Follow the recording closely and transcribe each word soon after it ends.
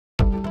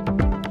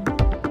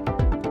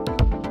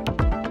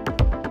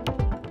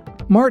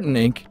Martin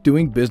Inc.,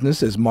 doing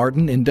business as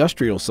Martin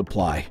Industrial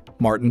Supply,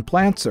 Martin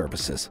Plant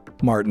Services,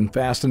 Martin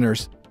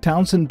Fasteners,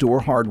 Townsend Door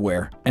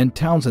Hardware, and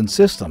Townsend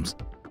Systems,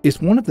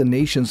 is one of the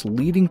nation's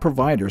leading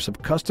providers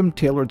of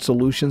custom-tailored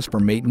solutions for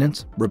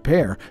maintenance,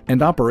 repair,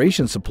 and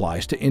operation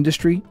supplies to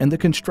industry and the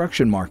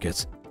construction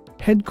markets.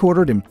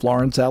 Headquartered in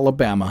Florence,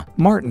 Alabama,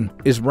 Martin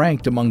is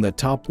ranked among the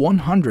top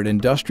 100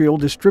 industrial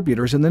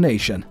distributors in the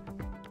nation.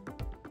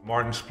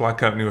 Martin Supply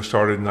Company was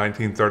started in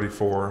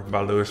 1934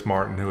 by Lewis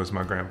Martin, who was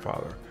my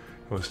grandfather.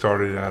 It was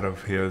started out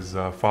of his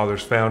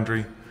father's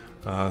foundry,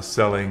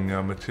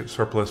 selling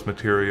surplus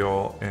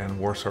material and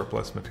war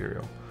surplus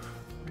material.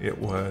 It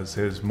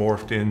has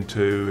morphed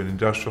into an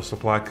industrial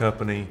supply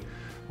company.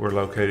 We're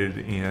located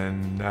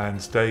in 9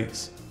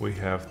 states. We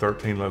have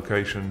 13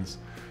 locations,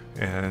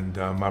 and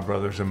my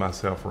brothers and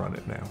myself run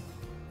it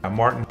now.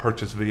 Martin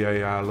purchased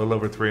VAI a little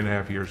over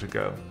 3.5 years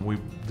ago. We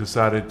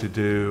decided to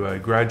do a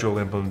gradual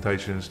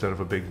implementation instead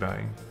of a big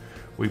bang.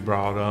 We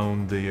brought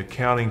on the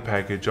accounting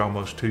package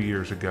almost 2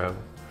 years ago.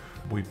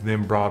 We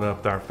then brought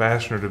up our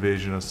fastener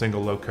division, a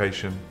single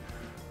location,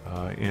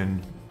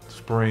 in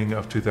spring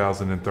of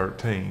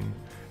 2013.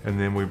 And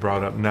then we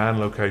brought up 9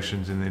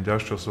 locations in the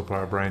industrial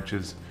supply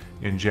branches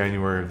in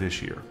January of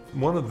this year.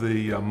 One of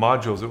the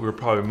modules that we were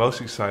probably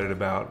most excited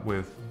about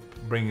with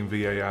bringing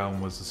VAI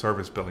on was the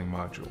service billing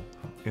module.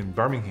 In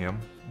Birmingham,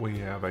 we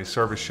have a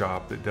service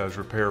shop that does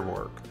repair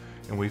work,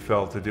 and we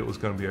felt that it was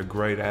going to be a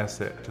great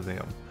asset to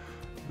them.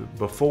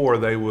 Before,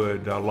 they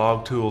would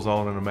log tools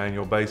on a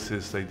manual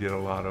basis. They did a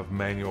lot of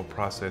manual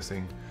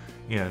processing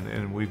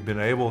and we've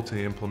been able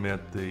to implement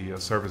the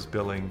service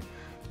billing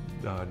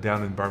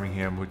down in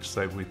Birmingham, which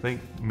saved, we think,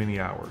 many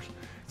hours.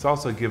 It's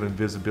also given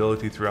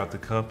visibility throughout the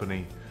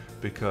company,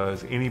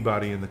 because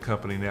anybody in the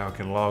company now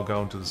can log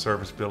on to the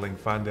service billing,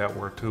 find out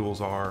where tools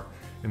are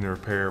in the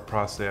repair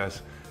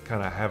process,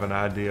 kind of have an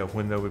idea of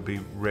when they would be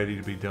ready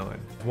to be done.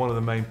 One of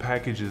the main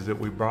packages that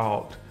we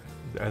brought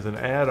as an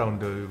add-on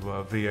to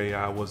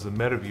VAI was the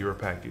MetaViewer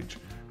package,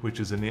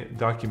 which is a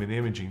document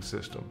imaging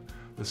system.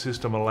 The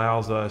system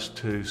allows us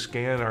to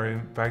scan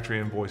our factory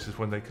invoices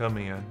when they come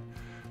in,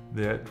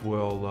 that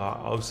will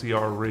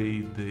OCR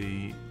read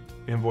the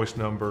invoice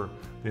number,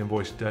 the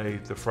invoice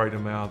date, the freight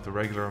amount, the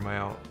regular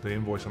amount, the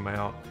invoice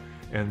amount,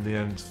 and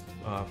then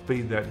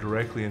feed that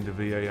directly into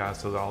VAI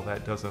so that all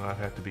that does not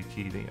have to be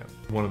keyed in.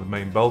 One of the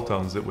main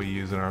bolt-ons that we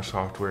use in our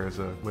software is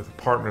with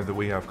a partner that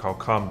we have called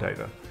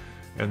ComData,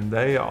 and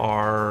they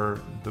are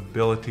the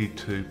ability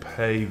to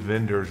pay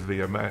vendors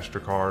via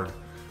MasterCard,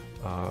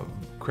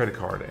 credit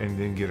card, and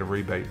then get a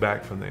rebate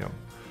back from them.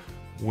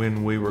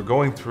 When we were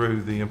going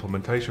through the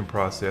implementation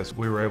process,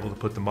 we were able to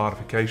put the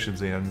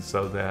modifications in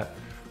so that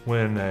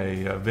when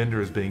a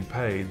vendor is being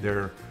paid,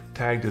 they're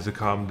tagged as a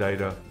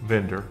ComData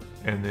vendor,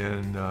 and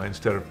then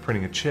instead of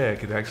printing a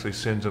check, it actually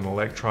sends an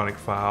electronic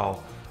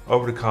file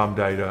over to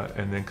ComData,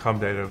 and then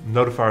ComData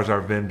notifies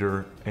our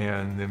vendor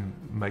and then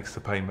makes the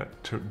payment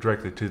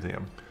directly to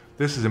them.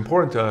 This is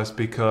important to us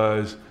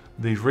because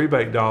these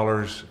rebate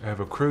dollars have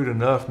accrued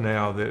enough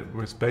now that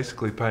it's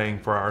basically paying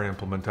for our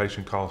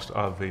implementation cost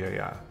of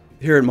VAI.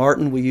 Here at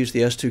Martin, we use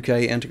the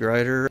S2K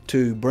integrator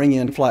to bring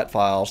in flat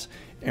files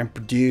and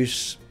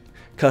produce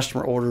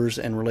customer orders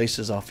and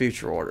releases of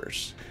future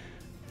orders.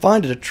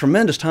 Find it a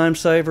tremendous time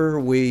saver.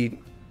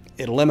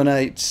 It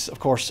eliminates, of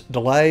course,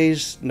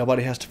 delays.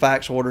 Nobody has to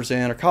fax orders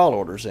in or call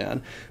orders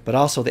in, but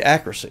also the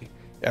accuracy.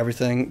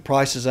 Everything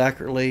prices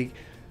accurately,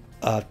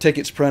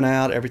 tickets print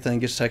out, everything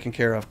gets taken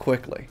care of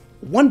quickly.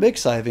 One big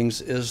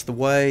savings is the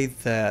way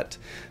that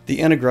the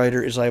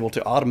integrator is able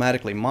to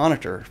automatically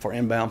monitor for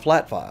inbound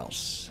flat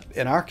files.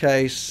 In our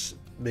case,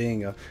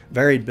 being a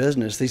varied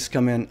business, these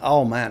come in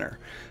all manner.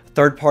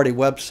 Third-party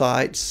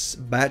websites,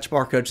 batch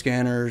barcode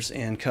scanners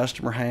in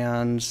customer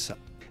hands,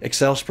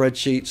 Excel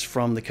spreadsheets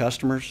from the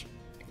customers,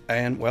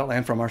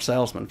 and from our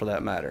salesmen for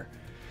that matter.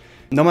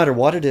 No matter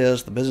what it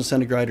is, the business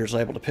integrator is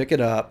able to pick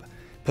it up,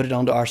 put it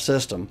onto our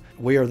system.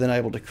 We are then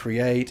able to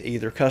create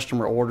either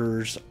customer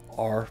orders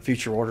or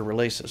future order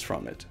releases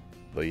from it.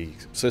 The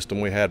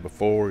system we had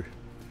before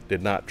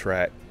did not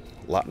track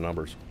lot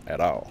numbers at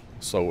all.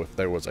 So if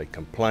there was a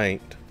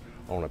complaint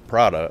on a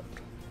product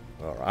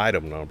or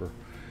item number,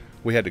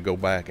 we had to go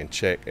back and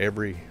check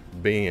every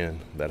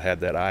bin that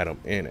had that item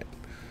in it.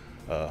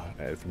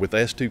 With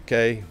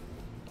S2K,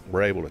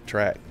 we're able to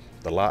track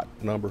the lot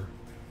number,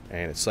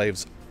 and it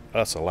saves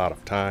us a lot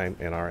of time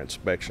in our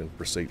inspection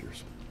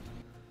procedures.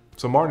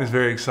 So Martin is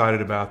very excited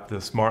about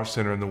the Smart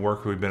Center and the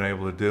work we've been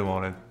able to do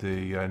on it.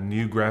 The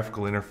new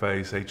graphical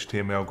interface,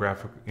 HTML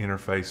graphic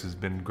interface, has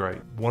been great.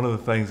 One of the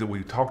things that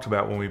we talked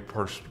about when we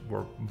first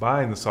were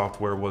buying the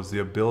software was the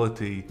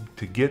ability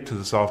to get to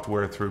the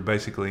software through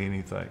basically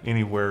anything,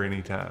 anywhere,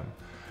 anytime.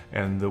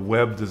 And the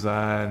web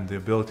design, the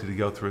ability to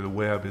go through the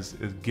web,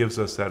 it gives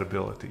us that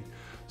ability.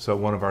 So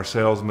one of our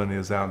salesmen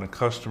is out on a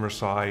customer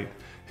site.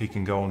 He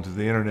can go onto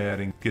the internet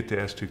and get to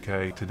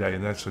S2K today,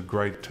 and that's a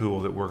great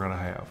tool that we're going to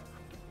have.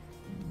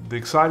 The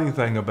exciting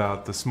thing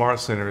about the Smart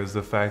Center is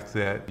the fact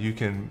that you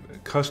can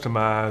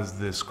customize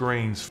the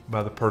screens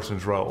by the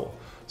person's role.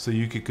 So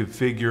you could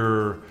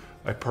configure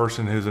a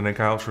person who's an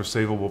accounts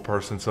receivable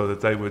person so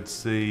that they would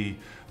see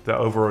the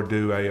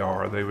overdue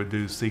AR, they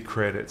would see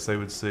credits, they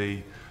would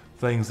see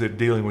things that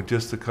dealing with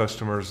just the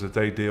customers that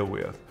they deal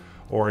with.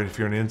 Or if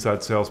you're an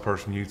inside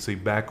salesperson, you'd see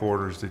back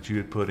orders that you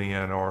had put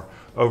in or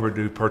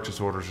overdue purchase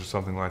orders or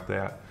something like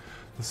that.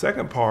 The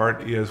second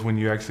part is when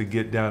you actually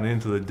get down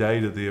into the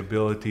data, the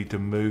ability to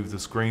move the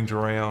screens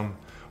around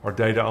or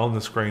data on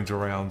the screens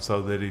around,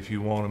 so that if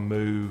you want to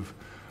move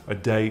a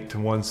date to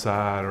one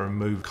side or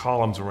move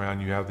columns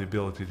around, you have the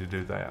ability to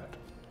do that.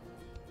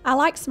 I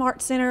like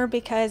Smart Center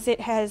because it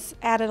has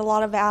added a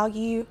lot of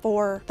value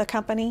for the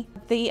company.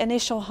 The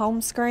initial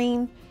home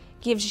screen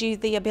gives you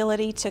the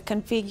ability to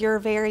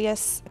configure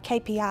various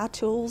KPI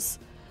tools,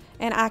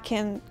 and I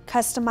can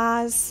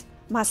customize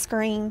my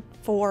screen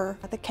for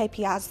the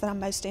KPIs that I'm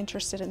most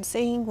interested in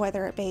seeing,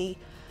 whether it be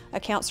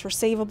accounts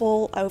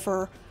receivable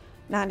over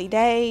 90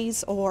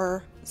 days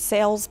or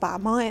sales by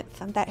month,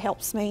 and that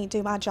helps me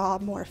do my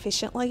job more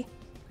efficiently.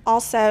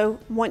 Also,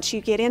 once you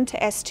get into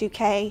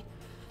S2K,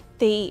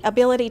 the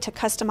ability to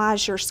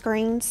customize your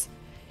screens,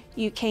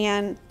 you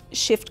can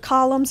shift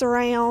columns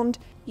around,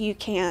 you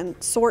can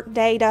sort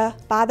data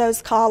by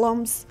those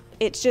columns.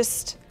 It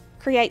just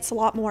creates a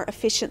lot more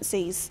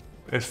efficiencies.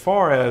 As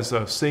far as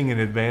seeing an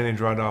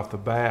advantage right off the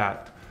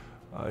bat,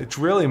 it's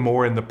really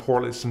more in the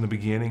portlets in the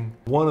beginning.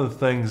 One of the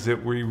things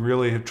that we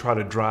really have tried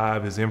to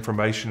drive is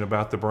information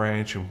about the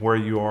branch and where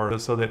you are,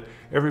 so that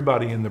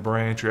everybody in the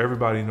branch or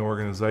everybody in the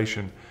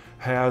organization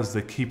has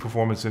the key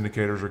performance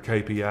indicators or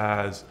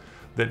KPIs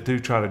that do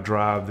try to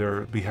drive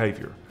their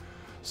behavior.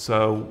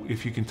 So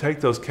if you can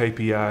take those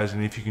KPIs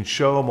and if you can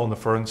show them on the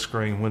front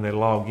screen when they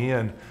log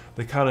in,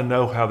 they kind of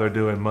know how they're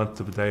doing month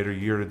to date or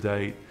year to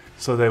date,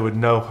 so they would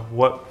know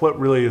what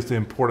really is the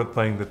important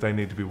thing that they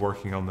need to be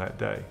working on that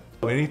day.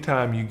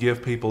 Anytime you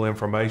give people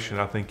information,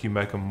 I think you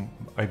make them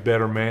a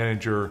better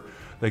manager.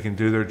 They can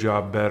do their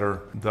job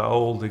better. The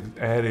old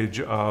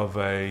adage of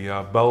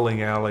a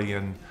bowling alley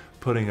and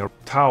putting a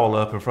towel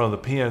up in front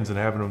of the pins and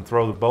having them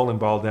throw the bowling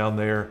ball down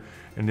there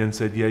and then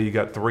said, yeah, you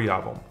got 3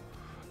 of them,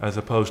 as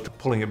opposed to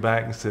pulling it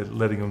back and said,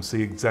 letting them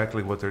see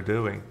exactly what they're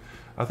doing.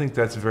 I think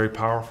that's a very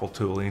powerful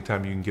tool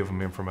anytime you can give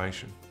them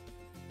information.